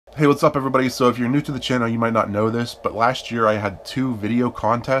Hey, what's up everybody? So if you're new to the channel, you might not know this, but last year I had 2 video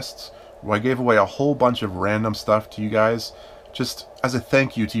contests where I gave away a whole bunch of random stuff to you guys, just as a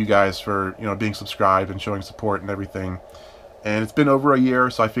thank you to you guys for, being subscribed and showing support and everything. And it's been over a year,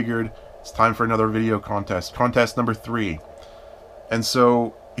 so I figured it's time for another video contest. Contest number 3. And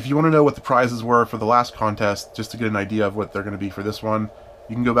so, if you want to know what the prizes were for the last contest, just to get an idea of what they're going to be for this one,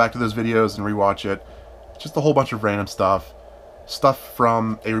 you can go back to those videos and rewatch it. Just a whole bunch of random stuff. Stuff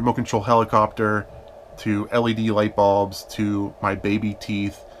from a remote control helicopter to LED light bulbs to my baby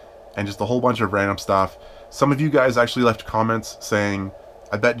teeth and just a whole bunch of random stuff. Some of you guys actually left comments saying,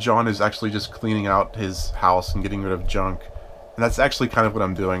 I bet John is actually just cleaning out his house and getting rid of junk. And that's actually kind of what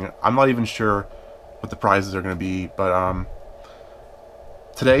I'm doing. I'm not even sure what the prizes are going to be, but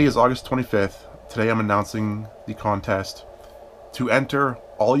today is August 25th. Today I'm announcing the contest. To enter,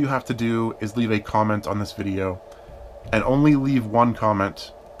 all you have to do is leave a comment on this video. And only leave one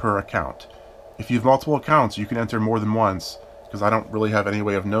comment per account. If you have multiple accounts, you can enter more than once, because I don't really have any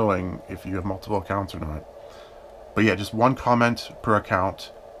way of knowing if you have multiple accounts or not. But yeah, just one comment per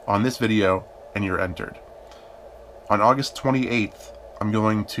account on this video, and you're entered. On August 28th, I'm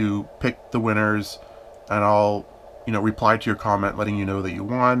going to pick the winners, and I'll, reply to your comment letting you know that you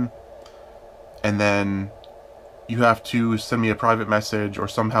won. And then you have to send me a private message or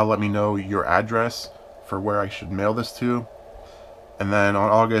somehow let me know your address for where I should mail this to. And then on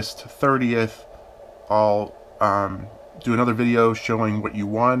August 30th, I'll do another video showing what you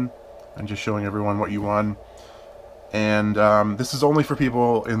won and just showing everyone what you won. And this is only for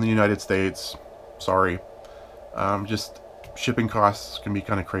people in the United States. Sorry. Just shipping costs can be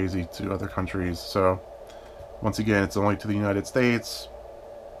kind of crazy to other countries. So once again, it's only to the United States.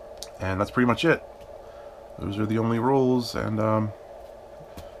 And that's pretty much it. Those are the only rules. And I'm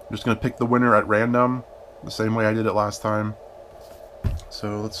just going to pick the winner at random, the same way I did it last time.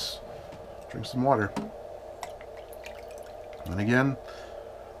 So let's drink some water. And again,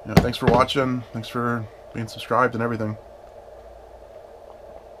 thanks for watching. Thanks for being subscribed and everything.